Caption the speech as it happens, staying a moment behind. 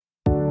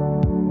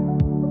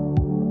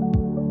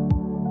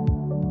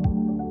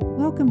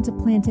Welcome to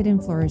Planted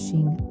and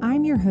Flourishing.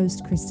 I'm your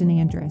host, Kristen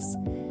Andrus.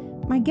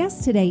 My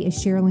guest today is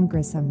Sherilyn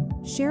Grissom.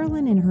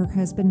 Sherilyn and her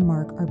husband,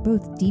 Mark, are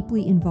both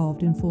deeply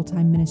involved in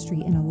full-time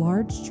ministry in a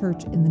large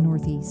church in the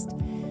Northeast.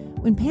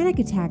 When panic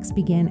attacks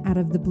began out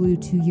of the blue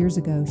 2 years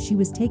ago, she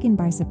was taken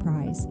by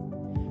surprise.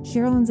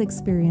 Sherilyn's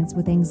experience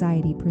with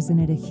anxiety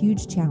presented a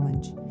huge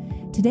challenge.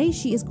 Today,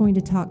 she is going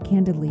to talk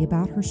candidly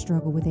about her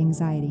struggle with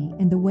anxiety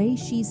and the way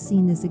she's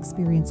seen this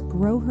experience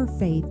grow her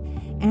faith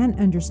and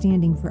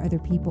understanding for other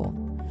people.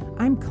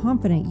 I'm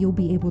confident you'll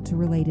be able to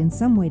relate in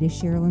some way to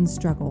Sherilyn's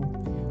struggle.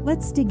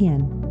 Let's dig in.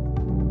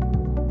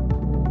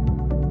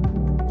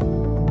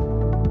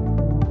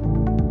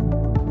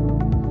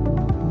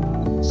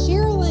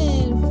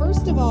 Sherilyn,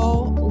 first of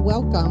all,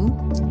 welcome.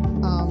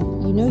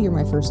 You know you're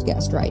my first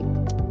guest, right?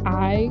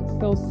 I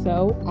feel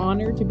so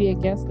honored to be a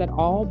guest at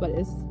all, but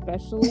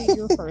especially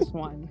your first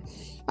one.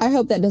 I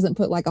hope that doesn't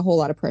put like a whole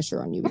lot of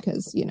pressure on you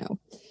because,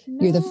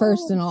 you're the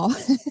first and all.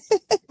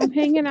 I'm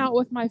hanging out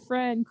with my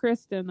friend,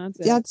 Kristen. That's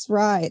it. That's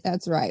right.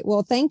 That's right.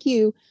 Well, thank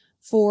you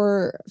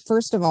for,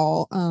 first of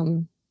all,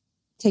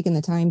 taking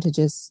the time to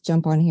just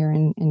jump on here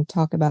and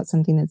talk about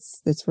something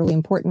that's really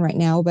important right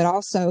now, but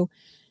also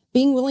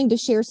being willing to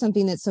share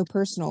something that's so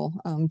personal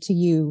to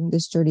you,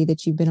 this journey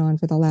that you've been on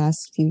for the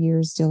last few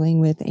years, dealing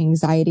with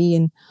anxiety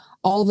and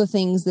all the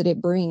things that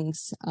it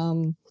brings.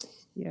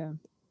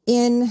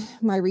 In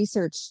my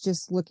research,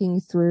 just looking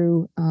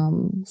through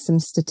some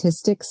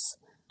statistics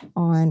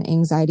on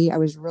anxiety, I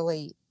was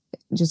really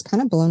just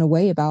kind of blown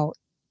away about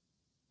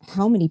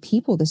how many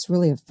people this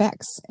really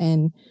affects.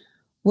 And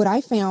what I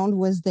found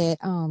was that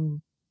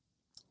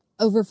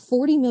over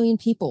 40 million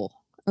people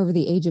over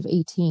the age of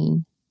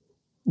 18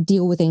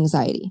 deal with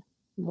anxiety.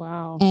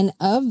 Wow. And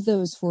of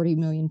those 40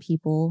 million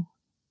people,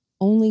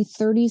 only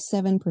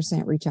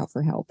 37% reach out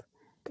for help.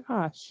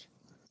 Gosh.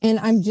 And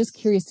I'm just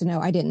curious to know,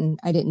 I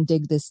didn't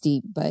dig this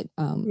deep, but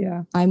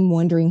I'm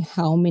wondering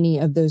how many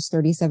of those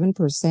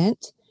 37%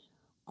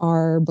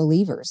 are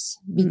believers,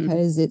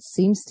 because it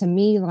seems to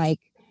me like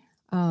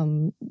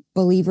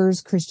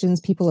believers, Christians,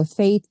 people of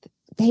faith,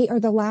 they are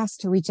the last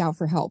to reach out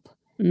for help.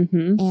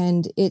 Mm-hmm.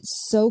 And it's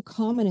so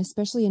common,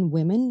 especially in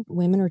women.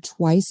 Women are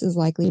twice as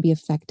likely to be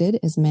affected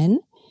as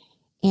men.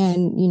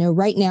 And,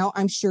 right now,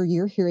 I'm sure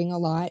you're hearing a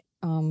lot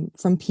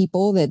from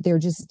people that they're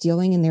just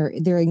dealing and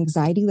their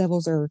anxiety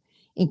levels are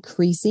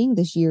increasing.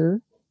 This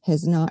year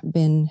has not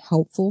been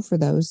helpful for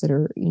those that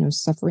are,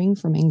 suffering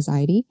from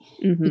anxiety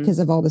because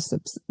of all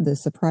the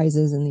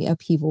surprises and the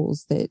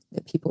upheavals that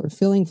people are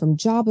feeling from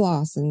job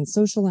loss and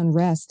social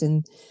unrest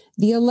and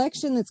the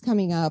election that's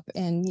coming up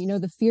and,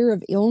 the fear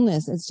of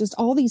illness. It's just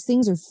all these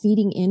things are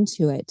feeding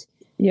into it.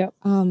 Yep.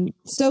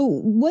 So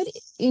what,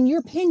 in your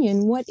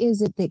opinion, what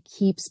is it that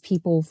keeps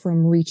people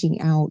from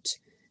reaching out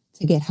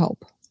to get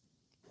help?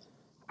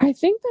 I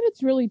think that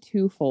it's really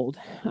twofold.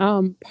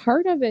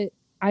 Part of it,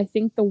 I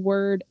think the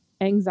word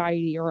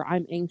anxiety or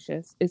I'm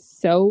anxious is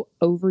so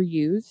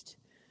overused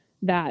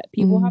that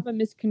people have a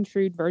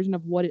misconstrued version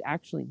of what it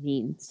actually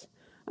means.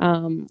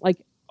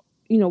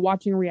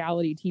 Watching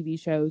reality TV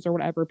shows or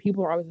whatever,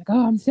 people are always like,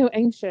 oh, I'm so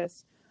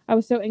anxious. I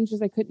was so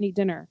anxious I couldn't eat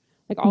dinner.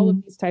 Like all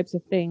of these types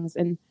of things.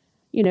 And,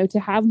 to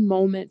have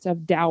moments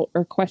of doubt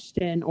or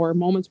question or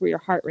moments where your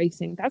heart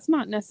racing, that's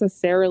not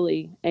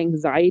necessarily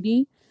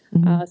anxiety.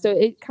 So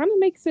it kind of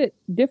makes it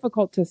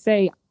difficult to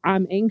say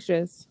I'm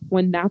anxious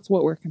when that's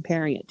what we're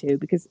comparing it to,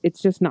 because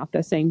it's just not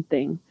the same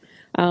thing.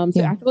 I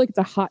feel like it's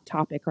a hot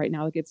topic right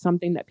now. Like it's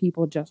something that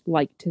people just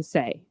like to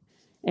say.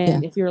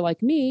 And if you're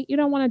like me, you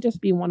don't want to just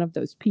be one of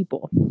those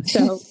people.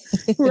 So,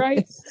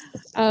 right.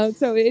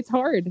 So it's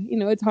hard,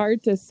 it's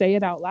hard to say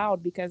it out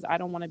loud because I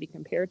don't want to be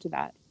compared to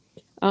that.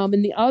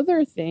 And the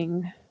other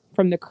thing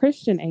from the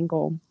Christian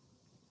angle,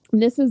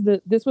 and this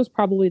was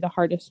probably the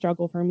hardest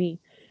struggle for me,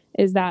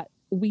 is that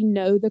we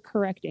know the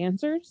correct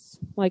answers.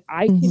 Like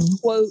I can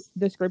quote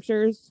the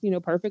scriptures,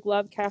 perfect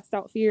love casts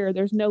out fear.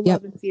 There's no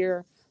love in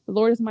fear. The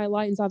Lord is my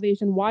light and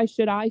salvation. Why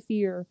should I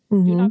fear?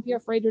 Do not be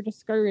afraid or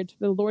discouraged.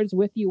 The Lord is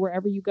with you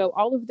wherever you go.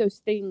 All of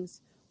those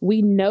things,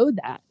 we know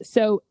that.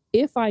 So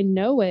if I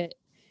know it,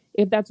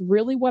 if that's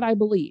really what I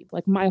believe,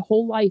 like my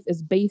whole life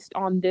is based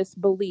on this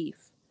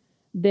belief,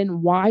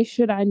 then why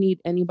should I need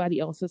anybody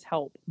else's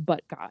help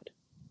but God?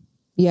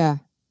 Yeah.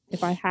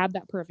 If I have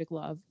that perfect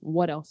love,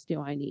 what else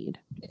do I need?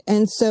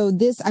 And so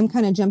I'm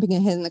kind of jumping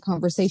ahead in the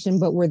conversation,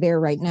 but we're there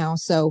right now.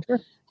 So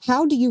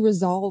How do you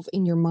resolve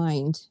in your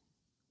mind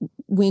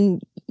when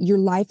your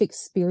life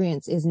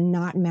experience is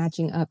not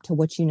matching up to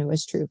what you know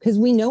is true? Because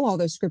we know all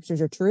those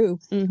scriptures are true.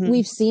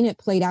 We've seen it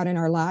played out in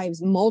our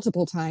lives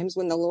multiple times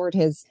when the Lord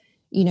has,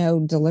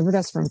 delivered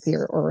us from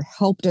fear or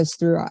helped us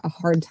through a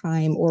hard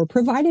time or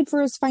provided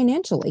for us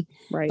financially.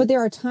 Right. But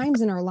there are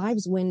times in our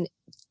lives when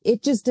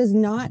it just does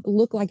not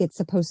look like it's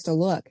supposed to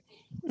look.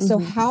 So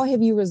how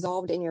have you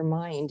resolved in your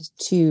mind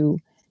to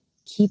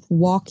keep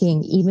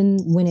walking even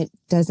when it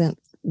doesn't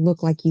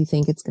look like you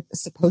think it's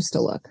supposed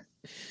to look?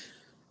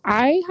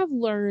 I have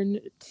learned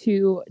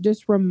to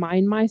just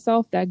remind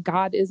myself that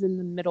God is in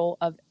the middle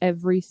of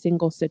every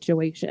single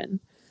situation.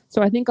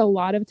 So I think a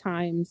lot of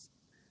times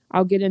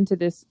I'll get into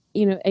this,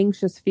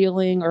 anxious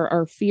feeling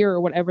or fear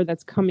or whatever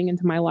that's coming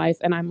into my life.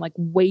 And I'm like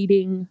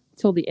waiting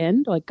till the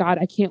end. Like, God,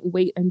 I can't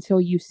wait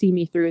until you see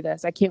me through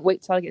this. I can't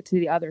wait till I get to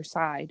the other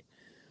side.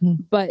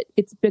 But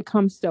it's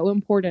become so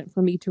important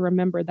for me to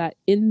remember that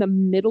in the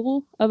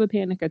middle of a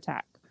panic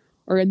attack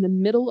or in the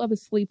middle of a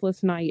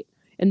sleepless night,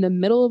 in the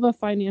middle of a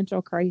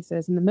financial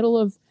crisis, in the middle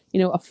of,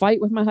 a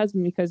fight with my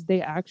husband, because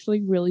they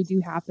actually really do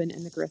happen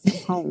in the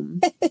Grissom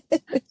home.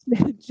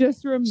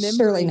 Just remembering.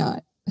 Surely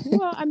not.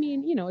 Well, I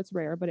mean, it's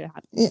rare, but it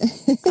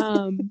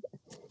happens.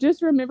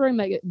 Just remembering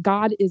that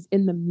God is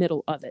in the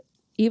middle of it.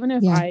 Even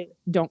if I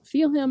don't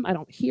feel him, I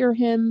don't hear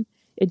him,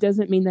 it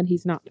doesn't mean that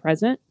he's not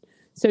present.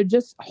 So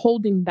just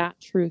holding that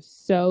truth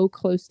so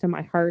close to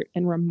my heart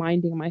and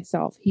reminding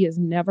myself, he has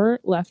never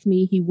left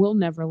me. He will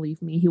never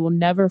leave me. He will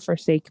never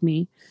forsake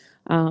me.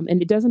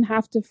 And it doesn't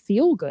have to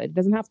feel good. It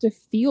doesn't have to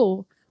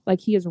feel like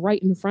he is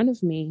right in front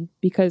of me,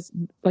 because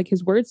like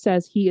his word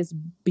says, he is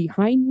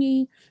behind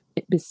me,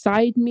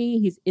 beside me,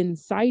 he's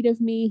inside of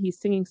me, he's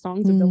singing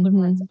songs of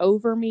deliverance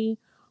over me,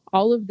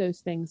 all of those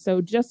things.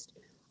 So just,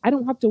 I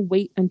don't have to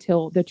wait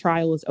until the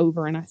trial is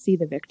over and I see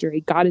the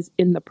victory. God is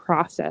in the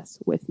process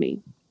with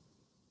me.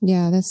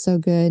 Yeah, that's so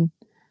good.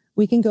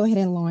 We can go ahead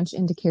and launch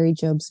into Carrie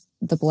Job's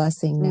The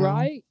Blessing now.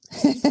 Right.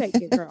 You take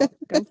it, girl.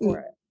 Go for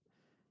it.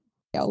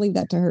 I'll leave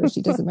that to her.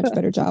 She does a much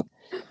better job.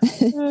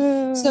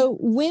 So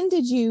when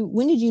did you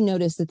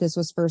notice that this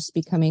was first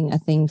becoming a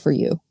thing for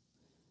you?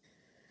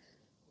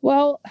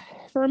 Well,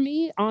 for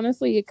me,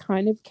 honestly, it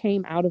kind of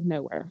came out of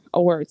nowhere,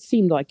 or it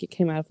seemed like it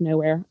came out of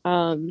nowhere.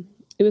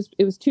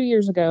 It was 2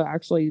 years ago,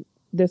 actually,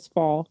 this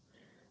fall,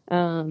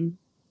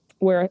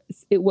 where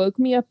it woke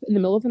me up in the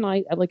middle of the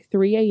night at like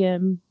 3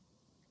 a.m.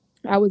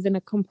 I was in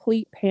a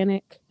complete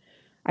panic.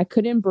 I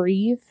couldn't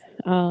breathe.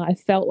 I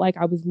felt like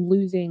I was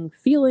losing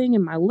feeling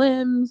in my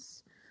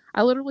limbs.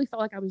 I literally felt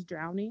like I was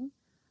drowning.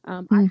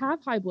 I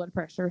have high blood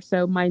pressure,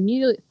 so my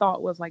immediate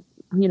thought was like,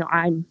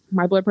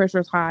 my blood pressure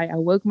is high. I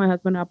woke my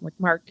husband up, like,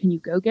 Mark, can you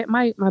go get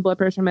my blood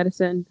pressure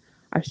medicine?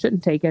 I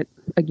shouldn't take it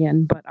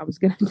again, but I was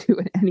going to do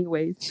it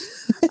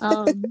anyways.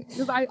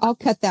 I'll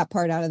cut that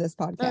part out of this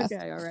podcast.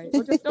 Okay, all right.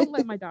 Well, just don't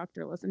let my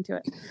doctor listen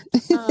to it.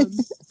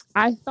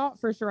 I thought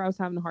for sure I was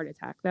having a heart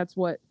attack. That's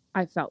what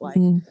I felt like.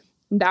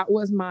 That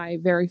was my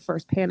very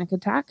first panic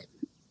attack.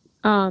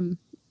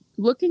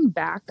 Looking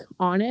back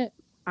on it,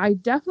 I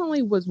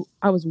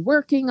was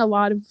working a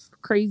lot of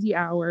crazy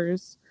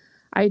hours.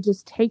 I had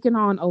just taken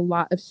on a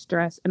lot of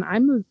stress, and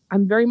I'm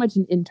very much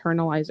an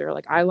internalizer.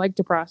 Like, I like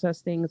to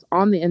process things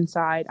on the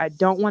inside. I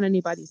don't want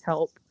anybody's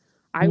help.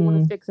 I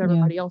want to fix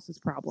everybody else's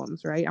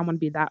problems, right? I want to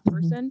be that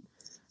person.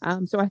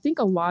 So I think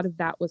a lot of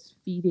that was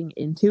feeding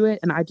into it,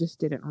 and I just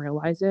didn't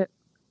realize it.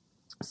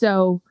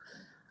 So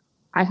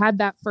I had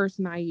that first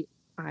night.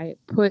 I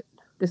put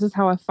This Is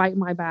How I Fight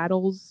My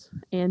Battles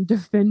and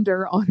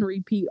Defender on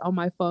repeat on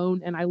my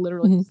phone, and I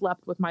literally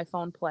slept with my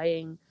phone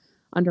playing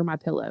under my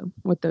pillow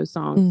with those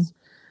songs.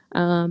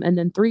 And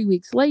then 3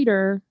 weeks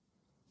later,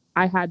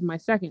 I had my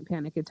second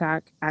panic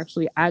attack,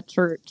 actually at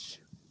church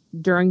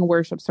during a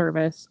worship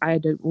service. I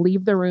had to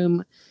leave the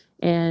room,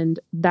 and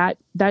that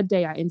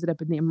day I ended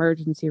up in the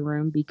emergency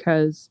room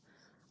because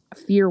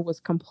fear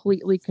was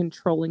completely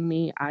controlling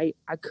me. I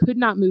could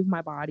not move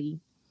my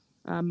body.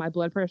 My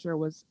blood pressure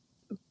was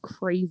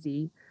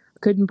crazy.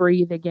 Couldn't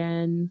breathe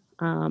again.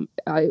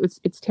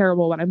 It's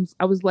terrible. But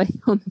I was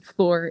laying on the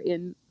floor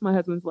in my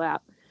husband's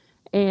lap,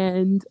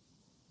 and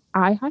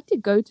I had to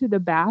go to the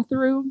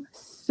bathroom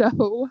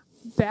so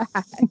bad.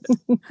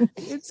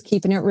 It's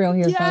keeping it real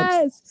here,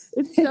 folks.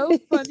 It's so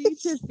funny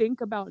to think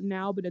about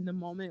now, but in the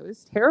moment it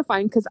was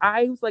terrifying because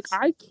I was like,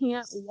 I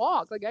can't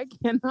walk. Like, I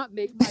cannot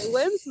make my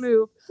limbs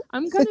move.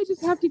 I'm going to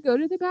just have to go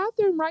to the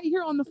bathroom right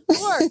here on the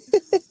floor.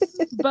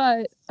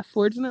 But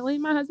fortunately,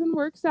 my husband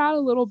works out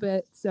a little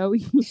bit, so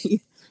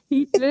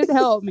he did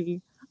help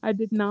me. I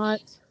did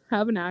not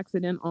have an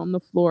accident on the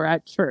floor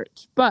at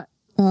church, but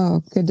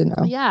oh, good to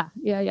know. Yeah.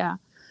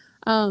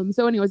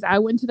 So anyways, I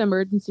went to the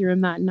emergency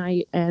room that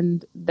night,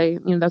 and they,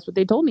 that's what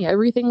they told me.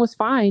 Everything was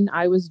fine.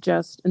 I was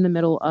just in the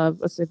middle of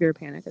a severe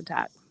panic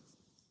attack.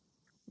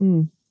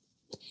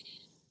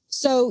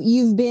 So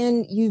you've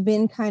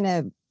been kind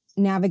of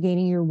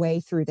navigating your way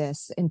through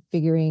this and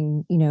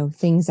figuring,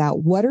 things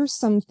out. What are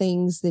some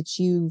things that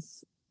you've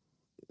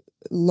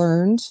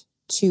learned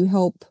to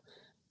help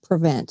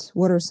prevent?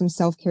 What are some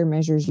self-care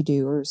measures you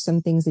do, or some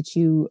things that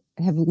you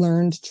have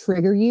learned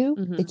trigger you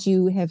that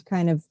you have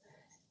kind of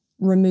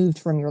removed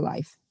from your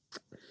life?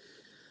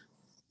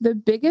 The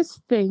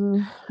biggest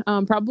thing,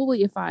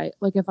 probably if I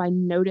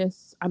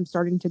notice I'm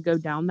starting to go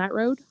down that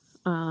road,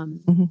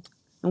 and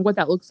what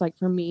that looks like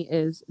for me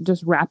is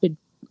just rapid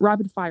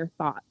fire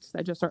thoughts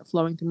that just start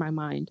flowing through my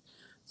mind.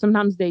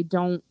 Sometimes they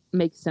don't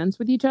make sense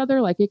with each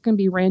other. Like, it can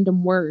be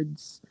random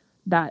words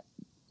that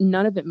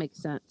none of it makes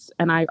sense.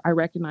 And I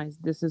recognize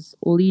this is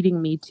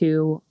leading me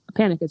to a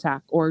panic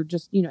attack or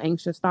just,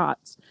 anxious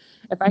thoughts.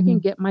 If I can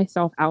get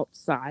myself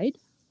outside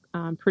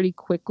pretty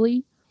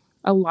quickly,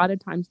 a lot of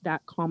times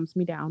that calms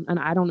me down. And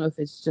I don't know if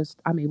it's just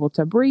I'm able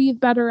to breathe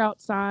better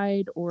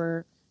outside,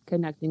 or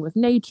connecting with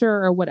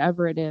nature or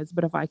whatever it is.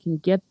 But if I can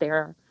get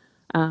there,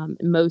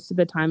 most of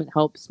the time it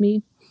helps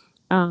me.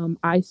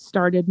 I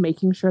started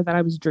making sure that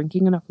I was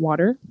drinking enough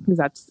water because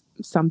that's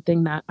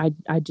something that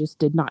I just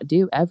did not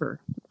do ever.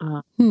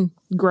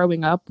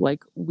 Growing up,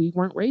 like we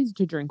weren't raised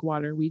to drink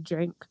water. We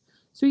drank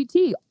sweet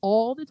tea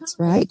all the time. That's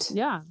right.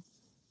 Yeah.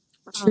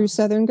 True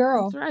Southern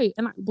girl. That's right.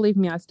 And believe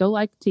me, I still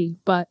like tea,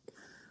 but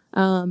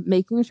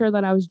making sure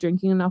that I was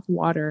drinking enough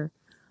water,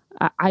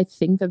 I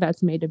think that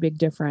that's made a big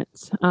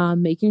difference.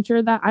 Making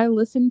sure that I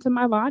listen to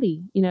my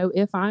body. You know,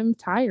 if I'm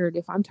tired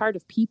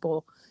of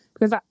people,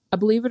 because I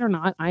believe it or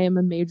not, I am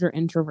a major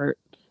introvert.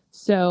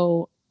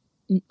 So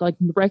like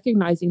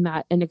recognizing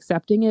that and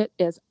accepting it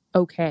is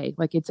okay.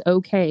 Like it's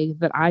okay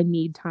that I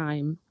need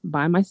time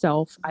by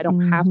myself. I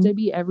don't have to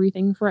be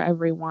everything for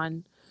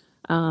everyone.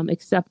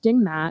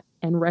 Accepting that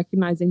and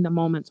recognizing the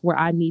moments where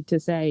I need to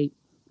say,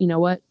 you know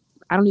what?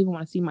 I don't even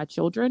want to see my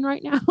children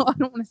right now. I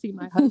don't want to see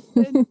my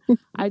husband.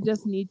 I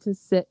just need to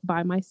sit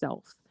by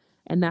myself.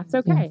 And that's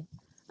okay.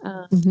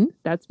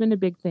 That's been a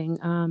big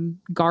thing.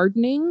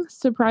 Gardening,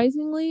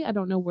 surprisingly, I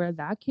don't know where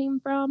that came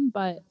from,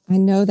 but I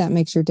know that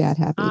makes your dad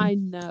happy. I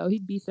know.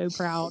 He'd be so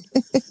proud.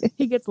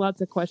 He gets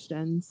lots of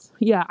questions.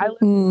 Yeah, I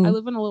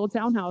live in a little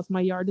townhouse.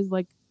 My yard is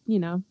like, you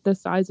know, the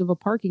size of a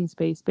parking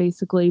space,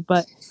 basically.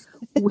 But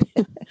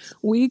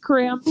we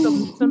crammed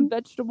some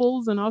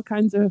vegetables and all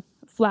kinds of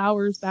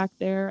flowers back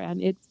there.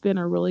 And it's been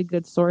a really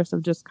good source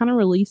of just kind of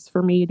release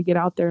for me to get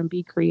out there and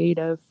be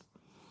creative.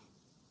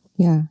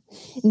 Yeah.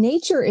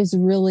 Nature is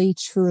really,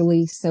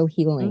 truly so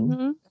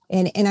healing.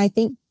 And I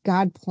think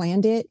God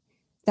planned it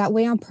that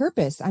way on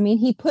purpose. I mean,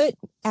 he put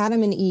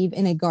Adam and Eve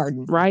in a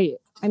garden. Right.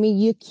 I mean,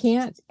 you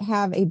can't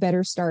have a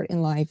better start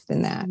in life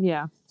than that.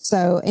 Yeah.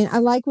 So, and I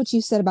like what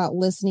you said about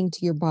listening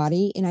to your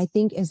body. And I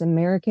think as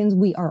Americans,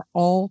 we are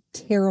all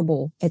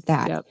terrible at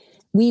that. Yep.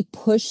 We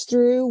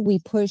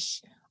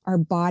push our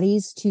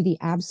bodies to the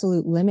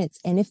absolute limits.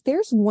 And if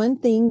there's one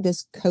thing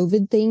this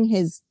COVID thing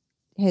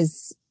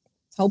has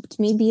helped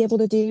me be able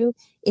to do,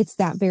 it's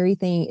that very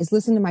thing, is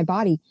listen to my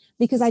body,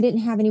 because I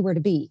didn't have anywhere to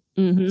be.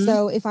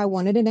 So if I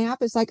wanted a nap,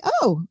 it's like,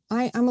 oh,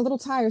 I'm a little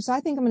tired, so I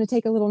think I'm going to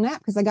take a little nap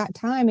because I got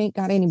time, ain't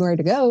got anywhere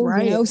to go.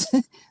 Right. You know,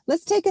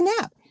 let's take a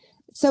nap.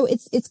 So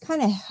it's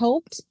kind of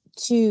helped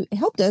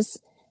us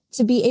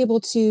to be able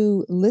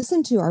to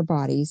listen to our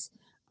bodies.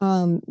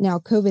 Now,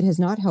 COVID has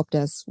not helped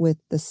us with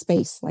the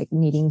space, like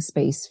needing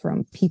space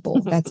from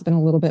people. That's been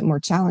a little bit more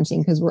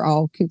challenging because we're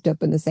all cooped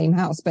up in the same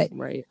house. But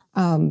right.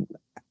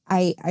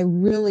 I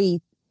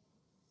really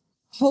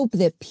hope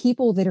that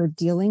people that are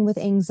dealing with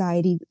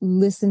anxiety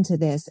listen to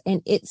this.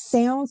 And it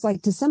sounds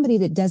like, to somebody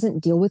that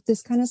doesn't deal with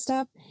this kind of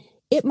stuff,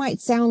 it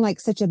might sound like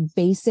such a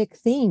basic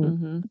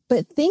thing,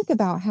 but think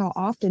about how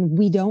often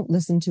we don't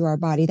listen to our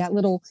body, that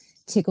little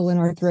tickle in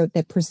our throat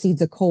that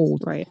precedes a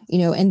cold, right? You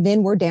know, and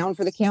then we're down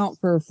for the count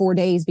for 4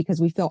 days because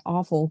we feel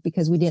awful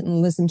because we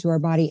didn't listen to our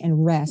body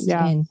and rest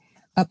and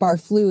up our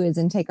fluids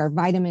and take our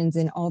vitamins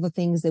and all the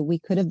things that we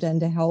could have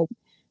done to help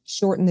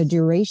shorten the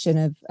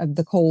duration of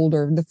the cold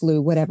or the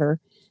flu, whatever.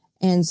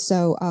 And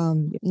so,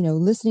 you know,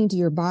 listening to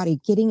your body,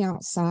 getting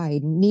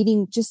outside,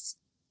 needing just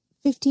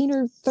 15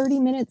 or 30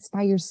 minutes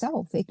by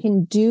yourself, it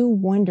can do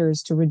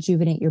wonders to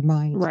rejuvenate your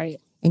mind, right,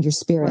 and your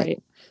spirit.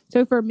 Right.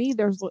 So for me,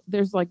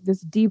 there's like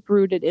this deep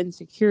rooted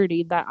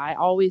insecurity that I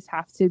always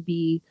have to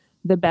be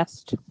the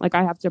best. Like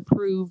I have to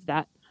prove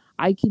that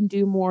I can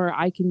do more.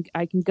 I can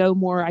go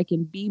more. I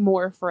can be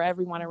more for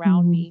everyone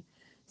around me.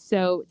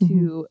 So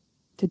to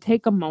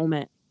take a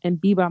moment and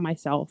be by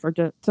myself, or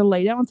to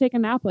lay down and take a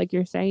nap, like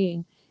you're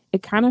saying,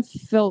 it kind of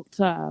felt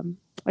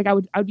like I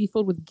would be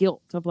filled with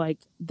guilt of like,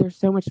 there's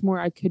so much more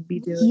I could be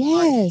doing,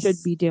 or I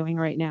should be doing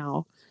right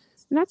now.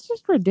 And that's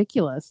just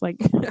ridiculous. Like,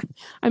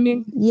 I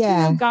mean, you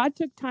know, God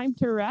took time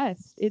to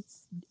rest. It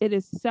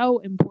is so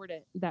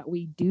important that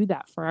we do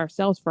that for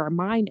ourselves, for our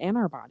mind and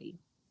our body.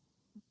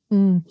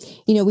 You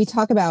know, we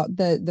talk about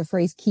the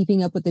phrase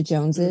keeping up with the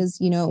Joneses,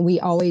 you know, we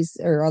always,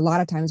 or a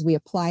lot of times we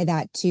apply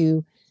that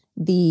to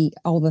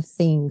all the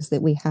things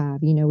that we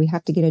have. You know, we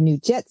have to get a new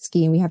jet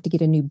ski, and we have to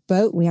get a new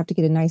boat, and we have to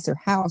get a nicer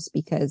house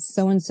because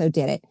so-and-so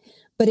did it.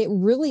 But it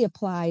really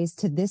applies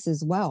to this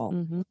as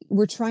well.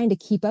 We're trying to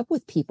keep up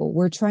with people.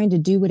 We're trying to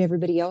do what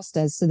everybody else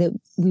does so that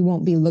we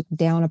won't be looked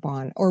down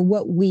upon, or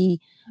what we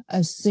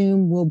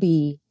assume will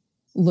be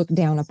looked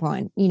down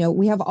upon. You know,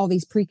 we have all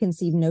these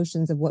preconceived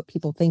notions of what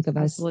people think of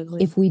us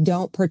if we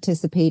don't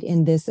participate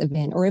in this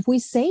event, or if we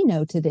say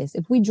no to this,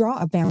 if we draw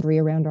a boundary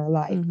around our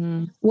life.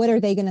 What are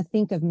they going to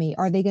think of me?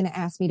 Are they going to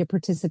ask me to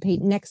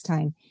participate next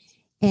time?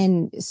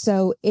 And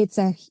so it's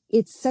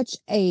such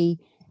a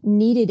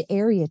needed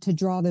area to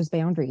draw those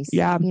boundaries.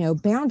 You know,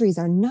 boundaries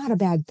are not a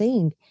bad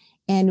thing.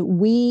 And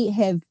we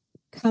have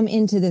come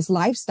into this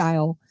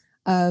lifestyle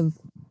of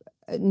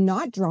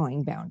not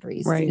drawing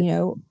boundaries. You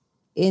know,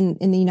 in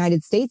the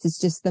United States, it's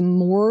just the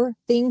more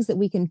things that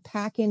we can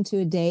pack into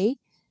a day,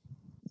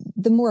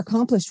 the more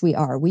accomplished we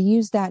are. We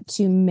use that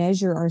to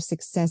measure our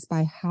success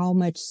by how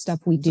much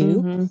stuff we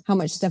do, how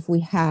much stuff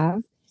we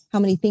have, how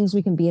many things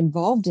we can be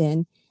involved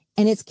in.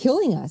 And it's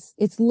killing us.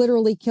 It's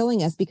literally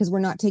killing us because we're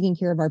not taking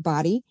care of our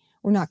body.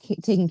 We're not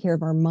taking care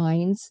of our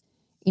minds.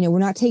 We're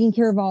not taking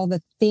care of all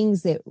the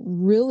things that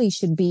really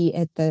should be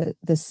at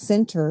the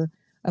center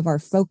of our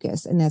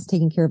focus. And that's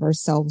taking care of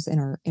ourselves and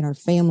our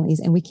families.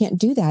 And we can't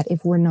do that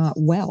if we're not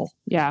well.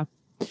 Yeah.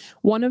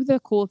 One of the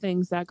cool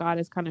things that God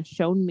has kind of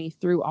shown me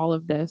through all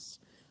of this,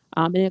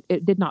 and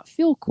it did not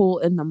feel cool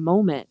in the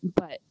moment,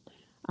 but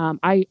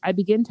I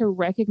begin to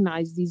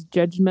recognize these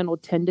judgmental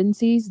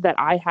tendencies that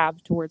I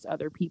have towards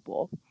other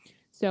people.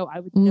 So I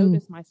would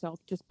notice myself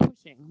just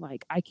pushing,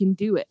 like, I can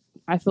do it.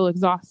 I feel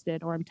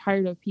exhausted, or I'm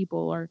tired of people,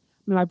 or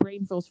my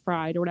brain feels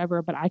fried or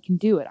whatever, but I can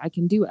do it. I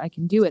can do it. I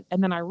can do it.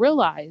 And then I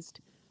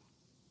realized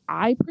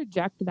I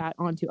project that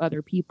onto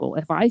other people.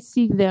 If I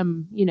see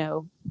them,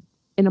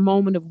 in a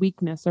moment of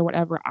weakness or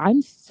whatever,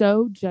 I'm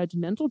so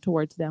judgmental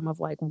towards them of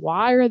like,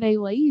 why are they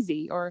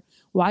lazy, or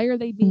why are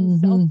they being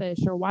selfish,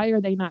 or why are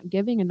they not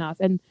giving enough?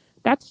 And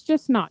that's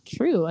just not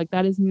true. Like,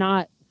 that is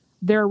not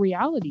their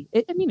reality.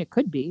 It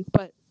could be,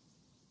 but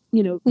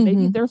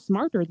maybe they're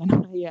smarter than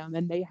I am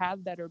and they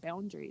have better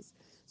boundaries.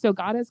 So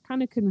God has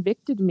kind of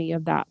convicted me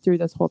of that through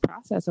this whole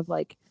process of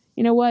like,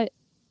 you know what?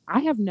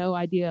 I have no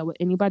idea what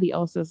anybody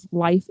else's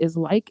life is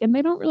like, and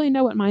they don't really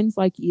know what mine's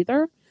like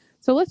either.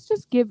 So let's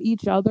just give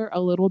each other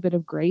a little bit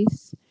of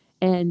grace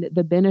and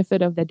the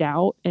benefit of the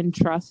doubt, and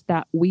trust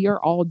that we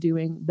are all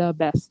doing the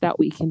best that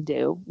we can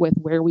do with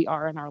where we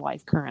are in our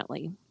life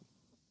currently.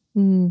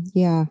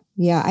 Yeah.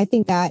 I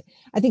think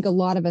a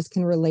lot of us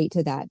can relate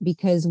to that,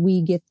 because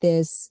we get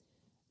this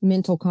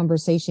mental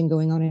conversation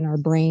going on in our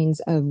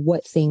brains of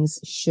what things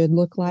should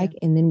look like.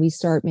 And then we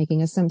start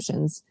making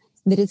assumptions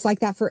that it's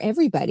like that for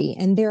everybody.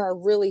 And there are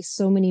really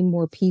so many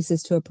more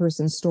pieces to a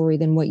person's story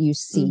than what you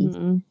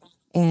see.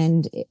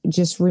 And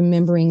just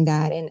remembering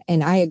that.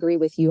 And I agree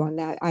with you on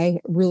that.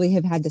 I really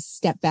have had to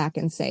step back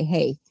and say,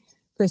 hey,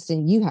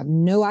 Kristen, you have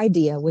no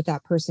idea what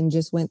that person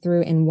just went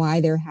through and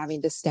why they're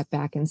having to step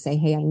back and say,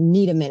 hey, I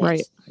need a minute.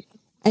 Right.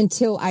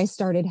 Until I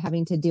started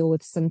having to deal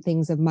with some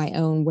things of my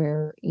own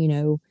where,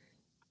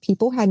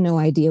 people had no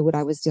idea what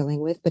I was dealing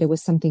with, but it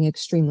was something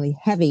extremely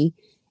heavy.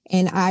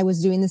 And I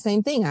was doing the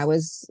same thing. I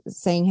was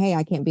saying, hey,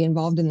 I can't be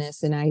involved in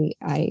this. And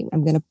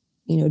I'm going to,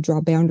 draw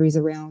boundaries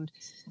around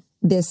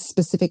this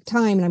specific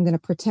time, and I'm going to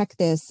protect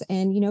this.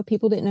 And,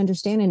 people didn't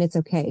understand, and it's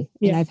okay.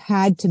 Yeah. And I've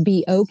had to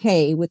be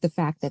okay with the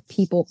fact that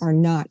people are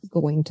not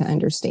going to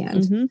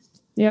understand.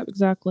 Yep,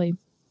 exactly.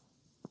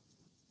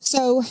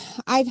 So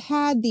I've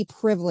had the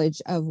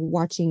privilege of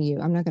watching you.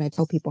 I'm not going to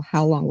tell people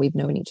how long we've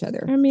known each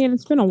other.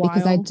 It's been a while.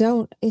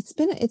 Because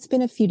it's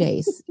been a few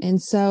days.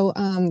 And so,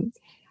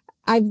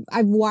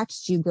 I've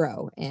watched you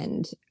grow,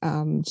 and,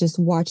 just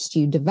watched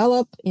you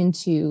develop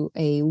into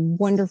a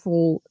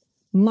wonderful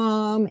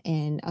mom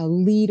and a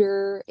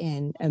leader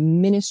and a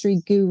ministry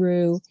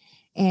guru.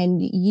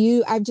 And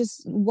I've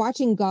just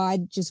watching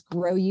God just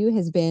grow you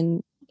has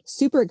been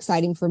super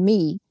exciting for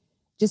me,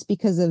 just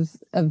because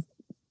of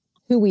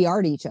who we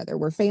are to each other.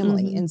 We're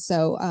family. And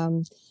so,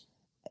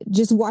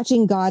 just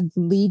watching God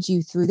lead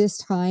you through this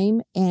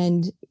time.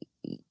 And,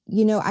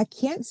 I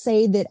can't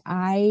say that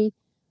I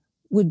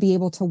would be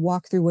able to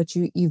walk through what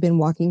you've been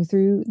walking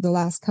through the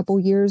last couple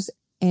years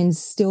and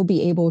still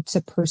be able to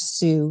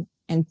pursue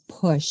and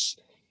push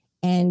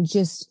and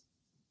just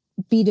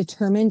be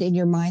determined in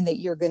your mind that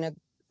you're going to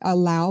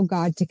allow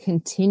God to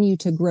continue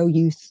to grow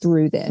you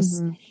through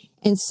this.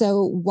 And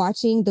so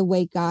watching the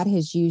way God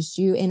has used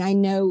you, and I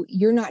know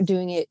you're not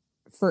doing it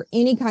for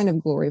any kind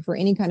of glory, for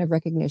any kind of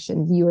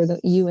recognition.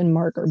 You and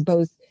Mark are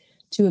both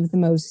two of the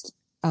most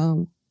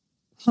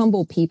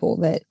humble people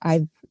that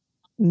I've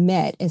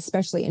met,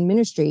 especially in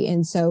ministry.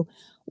 And so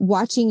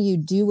watching you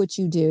do what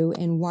you do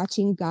and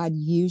watching God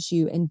use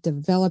you and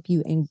develop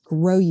you and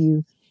grow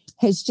you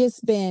has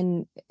just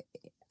been,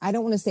 I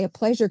don't want to say a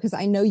pleasure, because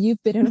I know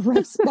you've been in a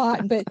rough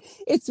spot, but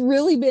it's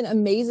really been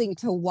amazing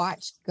to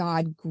watch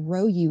God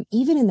grow you,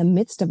 even in the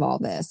midst of all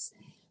this.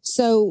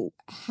 So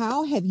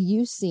how have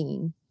you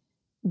seen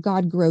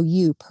God grow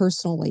you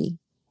personally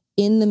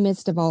in the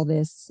midst of all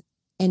this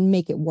and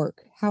make it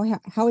work?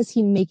 How is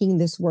he making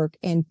this work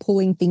and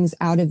pulling things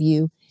out of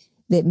you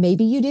that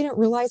maybe you didn't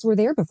realize were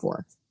there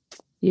before?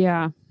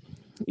 Yeah.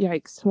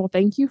 Yikes. Well,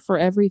 thank you for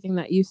everything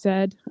that you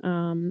said.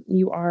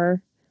 You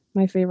are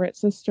my favorite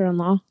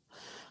sister-in-law.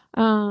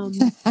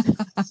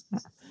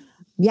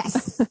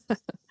 Yes.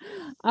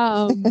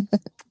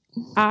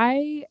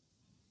 I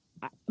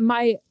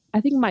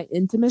think my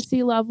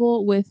intimacy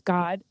level with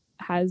God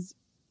has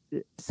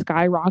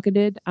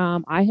skyrocketed.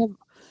 I have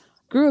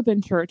grew up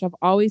in church. I've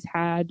always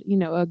had,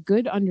 a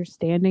good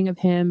understanding of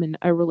him and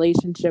a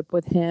relationship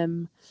with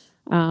him.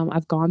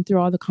 I've gone through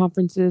all the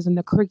conferences and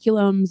the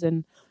curriculums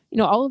and,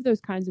 all of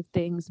those kinds of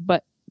things.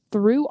 But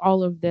through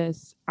all of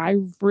this,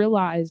 I've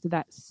realized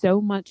that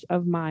so much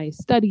of my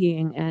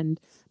studying and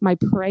my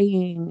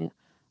praying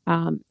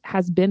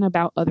has been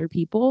about other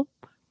people,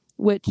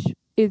 which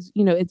is,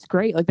 it's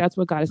great. Like, that's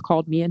what God has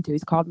called me into.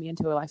 He's called me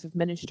into a life of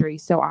ministry.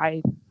 So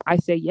I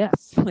say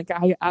yes. Like,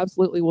 I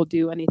absolutely will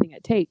do anything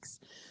it takes.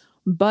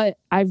 But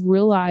I've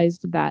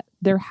realized that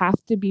there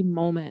have to be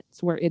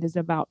moments where it is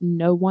about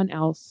no one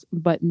else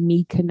but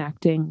me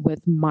connecting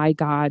with my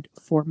God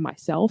for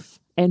myself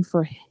and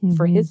for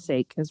his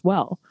sake as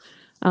well.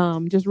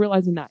 Just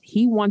realizing that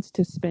he wants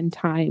to spend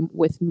time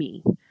with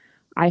me.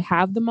 I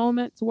have the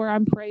moments where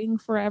I'm praying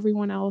for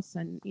everyone else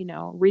and,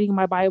 reading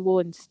my Bible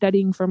and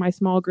studying for my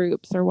small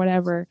groups or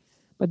whatever.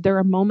 But there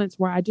are moments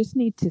where I just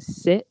need to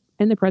sit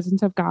in the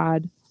presence of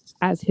God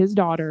as his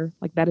daughter.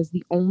 Like, that is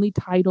the only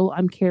title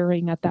I'm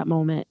carrying at that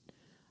moment.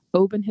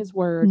 Open his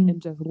word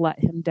and just let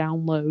him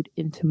download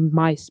into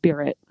my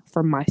spirit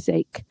for my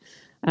sake.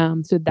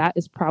 So that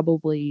is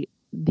probably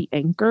the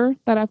anchor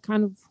that I've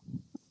kind of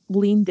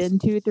leaned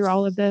into through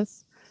all of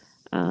this.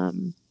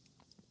 And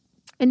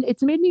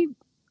it's made me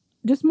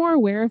just more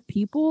aware of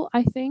people,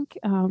 I think,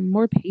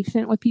 more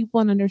patient with people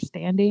and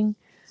understanding.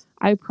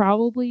 I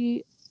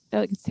probably,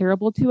 it's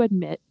terrible to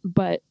admit,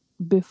 but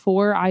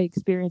before I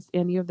experienced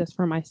any of this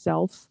for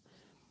myself,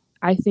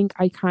 I think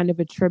I kind of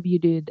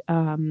attributed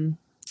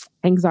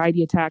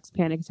anxiety attacks,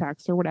 panic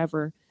attacks, or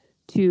whatever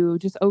to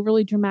just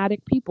overly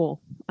dramatic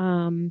people,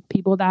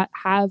 people that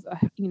have,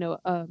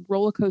 a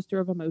roller coaster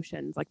of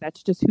emotions. Like,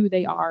 that's just who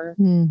they are.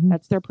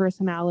 That's their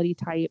personality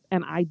type.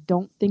 And I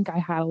don't think I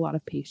had a lot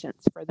of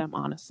patience for them,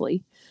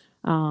 honestly.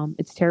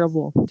 It's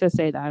terrible to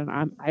say that.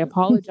 And I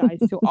apologize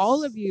to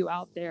all of you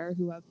out there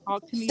who have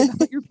talked to me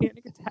about your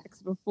panic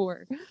attacks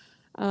before.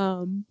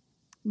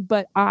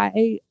 But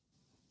I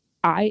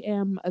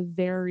am a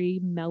very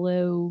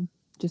mellow,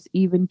 just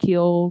even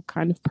keel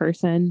kind of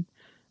person.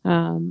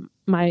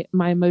 My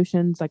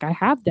emotions, like, I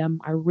have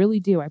them. I really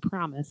do. I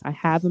promise. I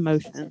have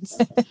emotions,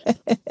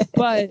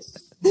 but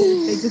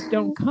they just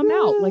don't come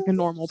out like a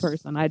normal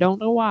person. I don't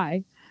know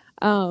why.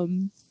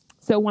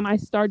 So when I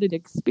started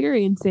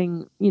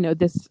experiencing,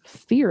 this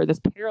fear, this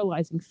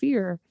paralyzing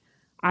fear,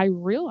 I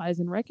realized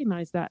and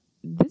recognized that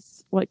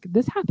this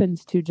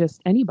happens to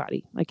just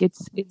anybody. Like,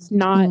 it's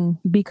not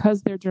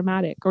because they're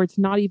dramatic, or it's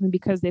not even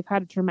because they've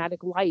had a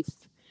traumatic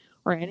life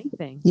or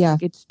anything. Yeah.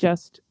 Like,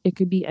 it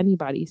could be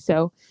anybody.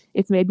 So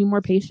it's made me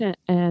more patient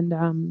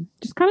and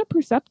just kind of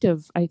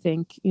perceptive, I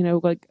think.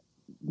 Like,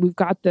 we've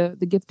got the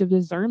gift of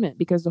discernment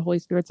because the Holy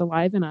Spirit's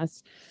alive in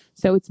us.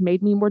 So it's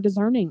made me more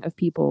discerning of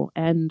people.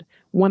 And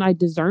when I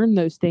discern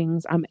those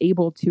things, I'm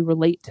able to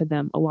relate to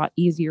them a lot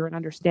easier and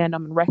understand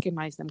them and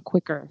recognize them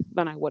quicker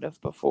than I would have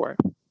before.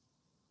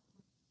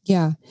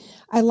 Yeah.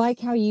 I like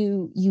how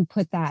you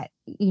put that,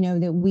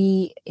 that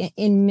we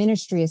in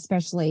ministry,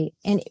 especially,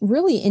 and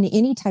really in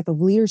any type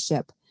of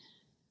leadership,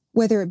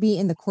 whether it be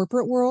in the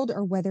corporate world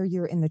or whether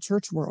you're in the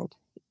church world,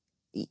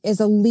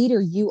 as a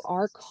leader, you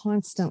are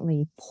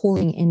constantly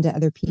pouring into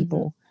other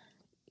people,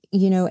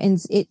 and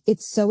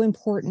it's so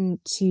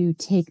important to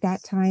take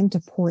that time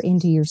to pour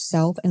into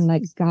yourself and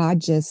let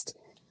God just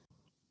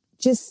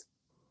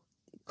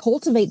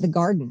cultivate the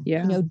garden.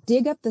 Yeah.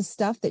 Dig up the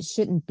stuff that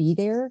shouldn't be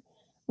there,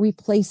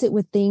 replace it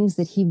with things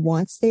that he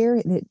wants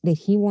there, that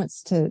he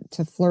wants to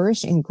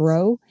flourish and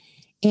grow.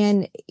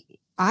 And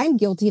I'm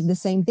guilty of the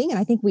same thing. And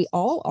I think we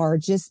all are,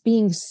 just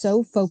being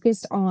so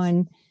focused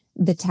on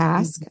the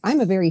task.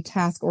 I'm a very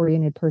task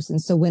oriented person.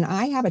 So when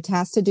I have a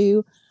task to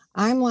do,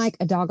 I'm like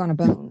a dog on a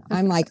bone.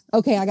 I'm like,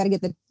 okay, I got to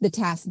get the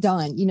task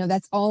done.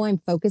 That's all I'm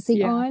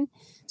focusing on.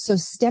 So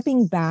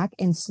stepping back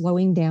and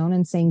slowing down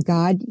and saying,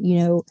 God,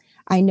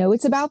 I know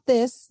it's about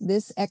this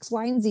X,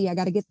 Y, and Z. I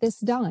got to get this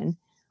done.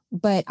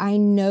 But I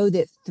know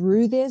that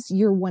through this,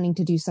 you're wanting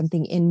to do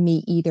something in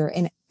me either.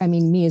 And I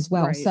mean, me as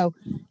well. Right. So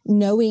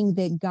knowing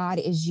that God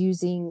is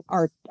using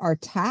our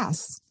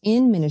tasks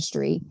in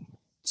ministry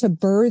to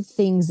birth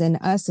things in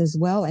us as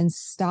well, and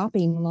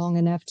stopping long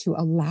enough to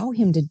allow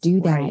him to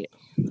do that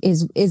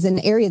is an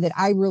area that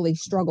I really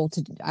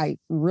I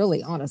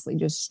really honestly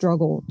just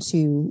struggle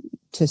to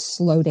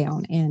slow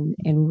down and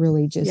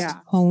really just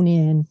hone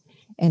in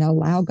and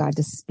allow God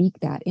to speak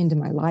that into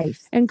my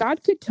life. And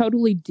God could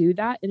totally do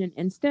that in an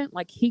instant.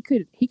 Like, he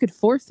could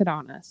force it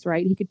on us,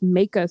 right? He could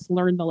make us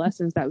learn the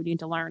lessons that we need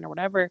to learn or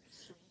whatever.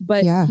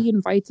 But he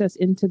invites us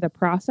into the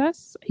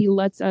process. He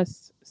lets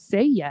us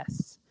say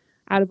yes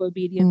out of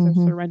obedience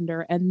or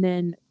surrender, and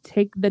then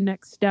take the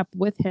next step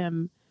with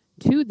him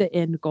to the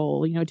end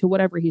goal, to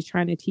whatever he's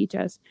trying to teach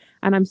us.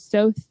 And I'm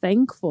so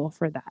thankful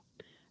for that,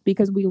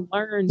 because we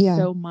learn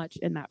so much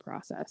in that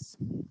process.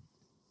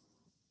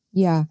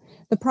 Yeah.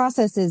 The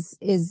process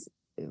is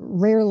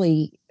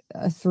rarely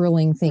a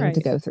thrilling thing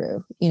to go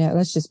through.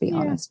 Let's just be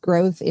honest.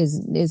 Growth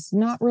is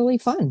not really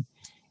fun.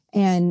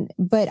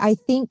 But I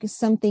think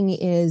something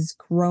is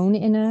grown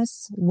in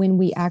us when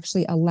we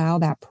actually allow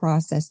that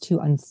process to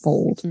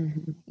unfold.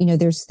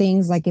 There's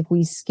things like, if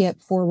we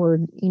skip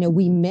forward,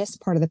 we miss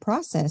part of the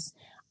process.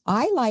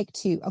 I like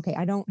to,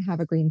 I don't have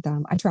a green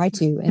thumb. I try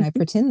to, and I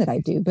pretend that I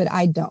do, but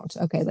I don't.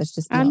 Okay. Let's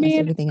just be honest.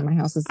 Everything in my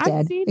house is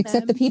dead,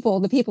 except the people.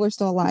 The people are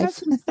still alive. You have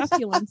some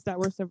succulents that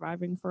were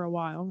surviving for a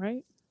while,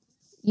 right?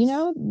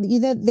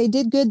 They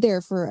did good there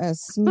for a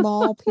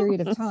small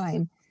period of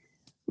time.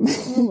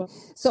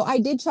 So I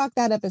did chalk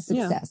that up as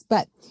success.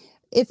 But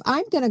if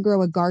I'm going to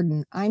grow a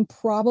garden, I'm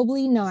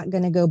probably not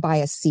going to go buy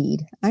a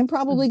seed. I'm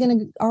probably going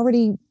to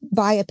already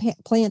buy a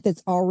plant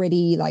that's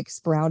already like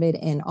sprouted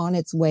and on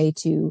its way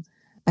to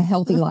a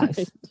healthy life.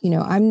 Right. You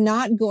know, I'm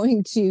not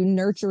going to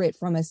nurture it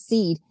from a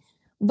seed,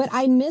 but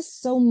I miss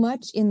so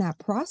much in that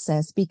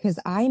process because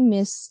I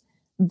miss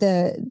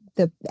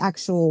the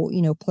actual, you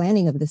know,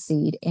 planting of the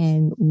seed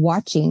and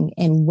watching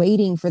and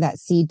waiting for that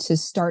seed to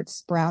start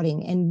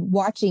sprouting and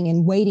watching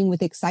and waiting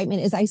with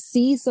excitement as I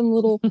see some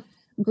little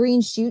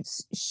green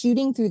shoots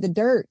shooting through the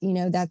dirt. You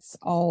know, that's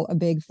all a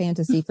big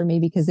fantasy for me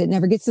because it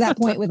never gets to that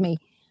point with me.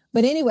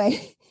 But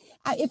anyway,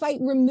 if I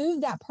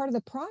remove that part of the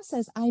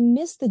process, I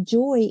miss the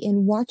joy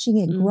in watching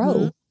it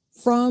grow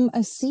from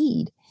a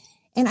seed.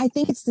 And I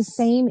think it's the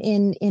same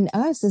in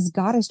us as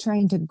God is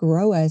trying to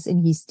grow us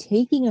and he's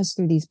taking us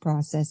through these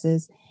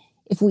processes.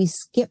 If we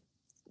skip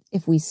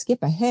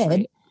ahead,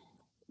 Right.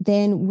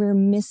 then we're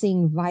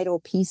missing vital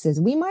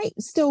pieces. We might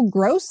still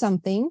grow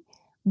something,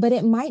 but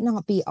it might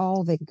not be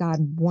all that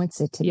God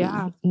wants it to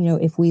Yeah. be, you know,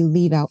 if we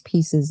leave out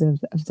pieces of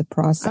the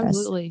process.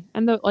 Absolutely.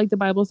 And like the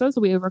Bible says,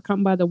 we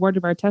overcome by the word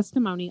of our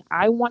testimony.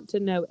 I want to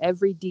know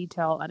every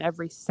detail and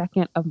every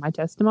second of my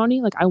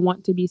testimony. Like I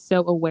want to be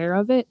so aware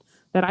of it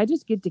that I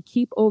just get to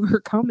keep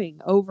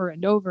overcoming over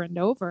and over and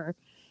over.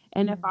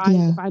 And if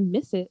I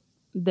miss it,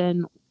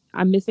 then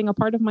I'm missing a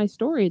part of my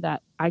story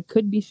that I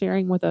could be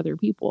sharing with other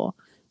people.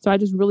 So I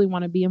just really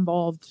want to be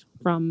involved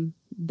from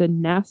the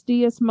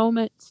nastiest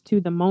moments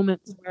to the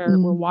moments where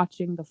we're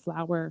watching the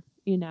flower,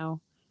 you know,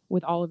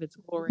 with all of its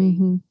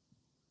glory.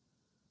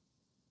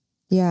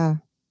 Yeah.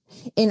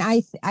 And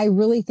I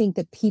really think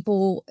that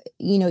people,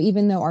 you know,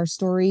 even though our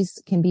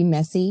stories can be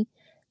messy,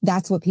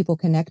 that's what people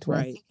connect with.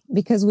 Right.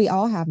 Because we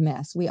all have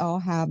mess. We all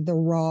have the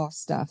raw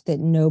stuff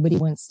that nobody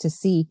wants to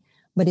see.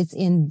 But it's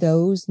in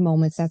those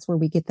moments, that's where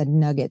we get the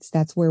nuggets.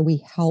 That's where we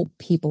help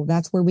people.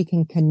 That's where we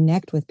can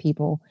connect with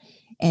people.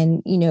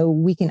 And, you know,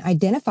 we can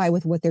identify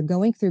with what they're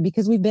going through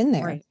because we've been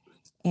there. Right.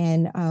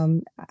 And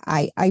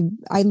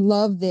I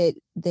love that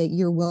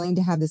you're willing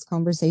to have this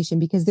conversation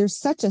because there's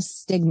such a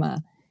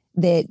stigma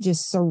that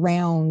just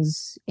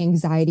surrounds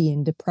anxiety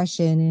and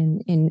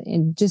depression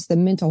and just the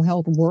mental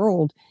health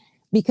world.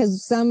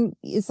 Because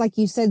it's like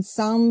you said,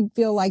 some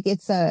feel like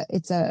it's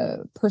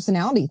a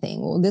personality thing.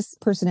 Well, this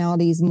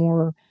personality is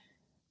more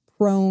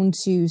prone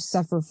to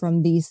suffer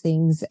from these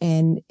things.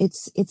 And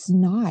it's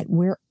not.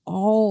 We're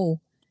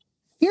all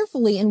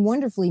fearfully and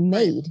wonderfully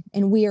made. Right.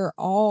 And we are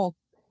all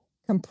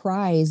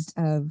comprised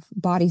of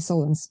body,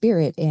 soul, and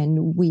spirit.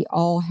 And we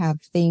all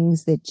have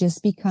things that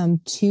just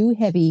become too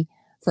heavy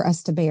for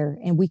us to bear.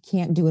 And we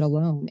can't do it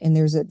alone. And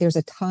there's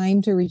a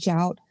time to reach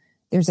out.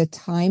 There's a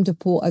time to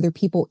pull other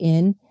people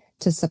in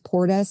to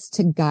support us,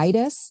 to guide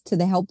us to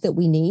the help that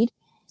we need.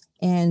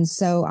 And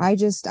so I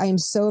am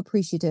so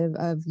appreciative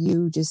of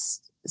you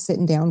just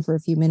sitting down for a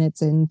few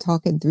minutes and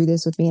talking through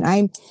this with me.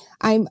 And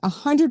I'm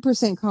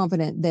 100%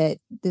 confident that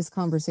this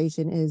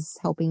conversation is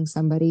helping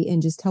somebody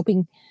and just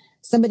helping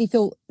somebody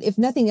feel, if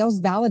nothing else,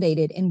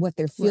 validated in what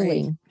they're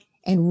feeling. Right.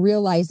 And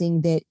realizing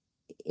that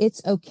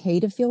it's okay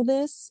to feel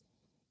this.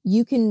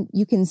 You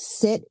can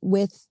sit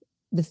with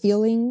the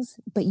feelings,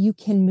 but you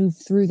can move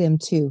through them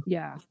too.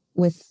 Yeah.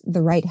 With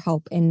the right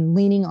help and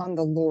leaning on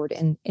the Lord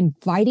and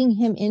inviting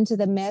him into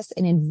the mess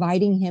and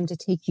inviting him to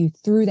take you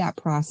through that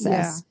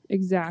process. Yeah,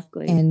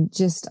 exactly. And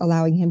just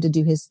allowing him to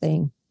do his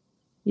thing.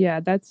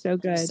 Yeah, that's so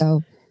good.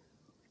 So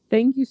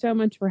thank you so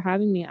much for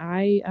having me.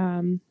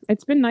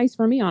 It's been nice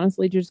for me,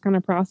 honestly, to just kind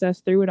of process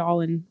through it all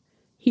and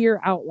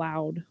hear out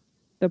loud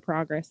the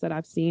progress that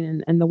I've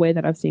seen and the way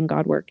that I've seen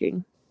God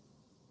working.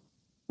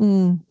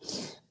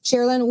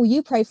 Sherilyn, will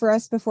you pray for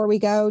us before we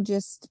go?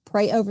 Just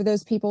pray over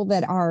those people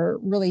that are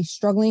really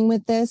struggling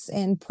with this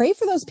and pray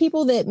for those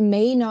people that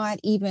may not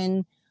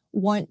even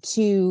want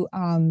to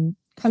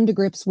come to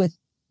grips with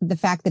the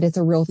fact that it's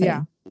a real thing.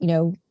 Yeah. You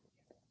know,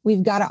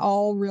 we've got to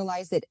all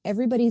realize that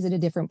everybody's at a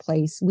different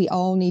place. We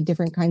all need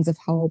different kinds of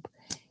help.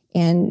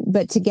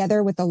 But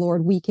together with the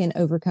Lord, we can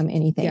overcome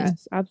anything.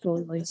 Yes,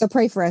 absolutely. So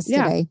pray for us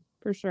today.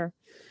 For sure.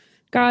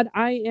 God,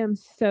 I am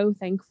so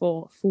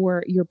thankful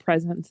for your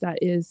presence that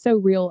is so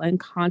real and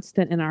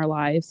constant in our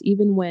lives.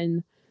 Even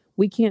when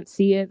we can't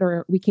see it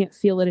or we can't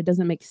feel it, it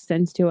doesn't make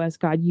sense to us.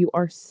 God, you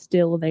are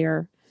still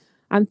there.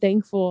 I'm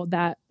thankful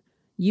that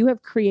you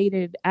have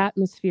created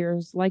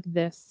atmospheres like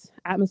this,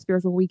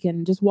 atmospheres where we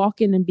can just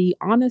walk in and be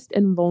honest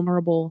and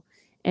vulnerable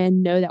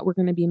and know that we're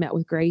going to be met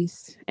with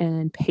grace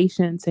and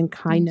patience and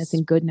kindness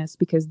and goodness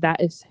because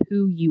that is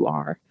who you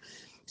are.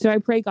 So I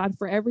pray, God,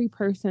 for every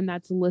person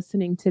that's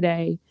listening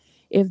today,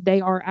 if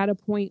they are at a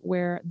point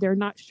where they're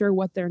not sure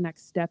what their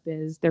next step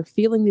is, they're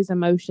feeling these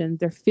emotions,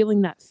 they're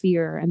feeling that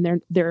fear, and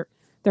they're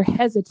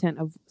hesitant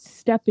of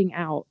stepping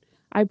out.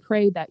 I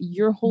pray that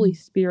your Holy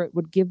Spirit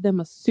would give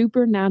them a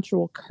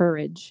supernatural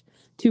courage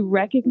to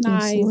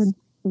recognize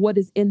what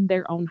is in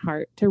their own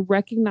heart, to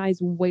recognize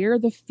where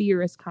the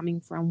fear is coming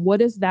from,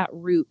 what is that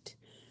root,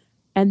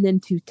 and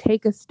then to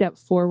take a step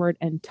forward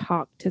and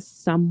talk to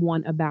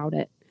someone about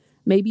it.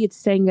 Maybe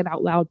it's saying it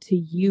out loud to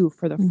you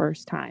for the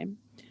first time.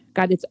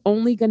 God, it's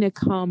only going to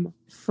come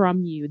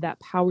from you. That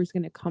power is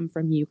going to come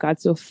from you, God.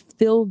 So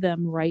fill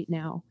them right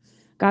now.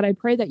 God, I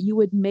pray that you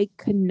would make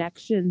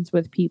connections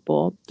with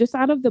people just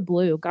out of the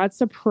blue. God,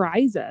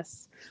 surprise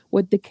us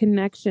with the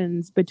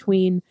connections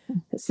between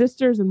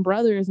sisters and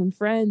brothers and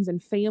friends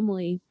and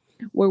family,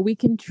 where we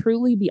can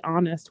truly be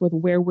honest with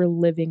where we're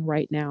living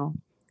right now.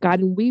 God,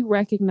 and we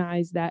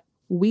recognize that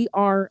we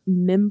are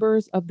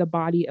members of the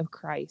body of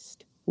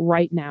Christ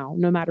right now,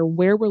 no matter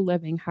where we're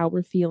living, how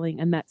we're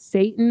feeling, and that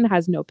Satan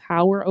has no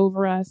power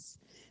over us,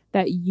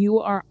 that you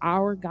are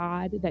our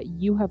God, that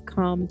you have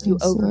come to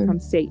overcome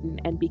Satan.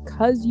 And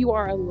because you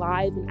are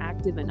alive and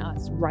active in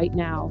us right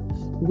now,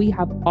 we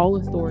have all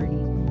authority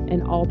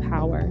and all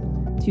power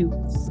to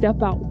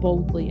step out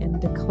boldly and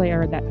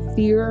declare that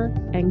fear,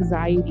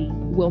 anxiety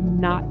will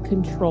not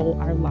control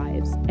our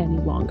lives any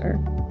longer.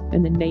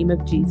 In the name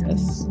of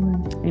Jesus.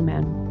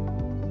 Amen.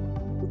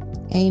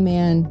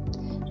 Amen.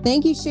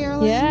 Thank you,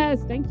 Sherilyn.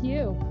 Yes, thank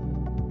you.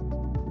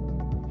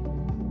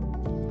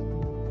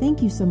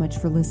 Thank you so much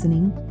for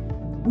listening.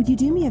 Would you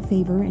do me a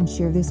favor and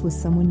share this with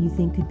someone you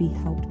think could be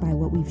helped by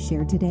what we've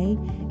shared today?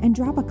 And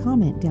drop a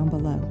comment down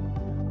below.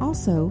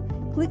 Also,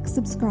 click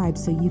subscribe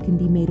so you can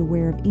be made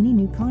aware of any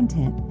new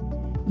content.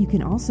 You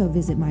can also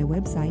visit my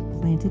website,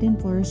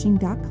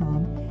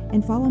 plantedandflourishing.com,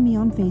 and follow me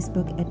on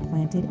Facebook at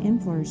Planted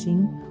and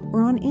Flourishing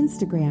or on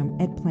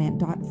Instagram at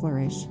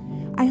plant.flourish.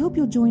 I hope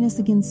you'll join us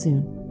again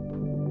soon.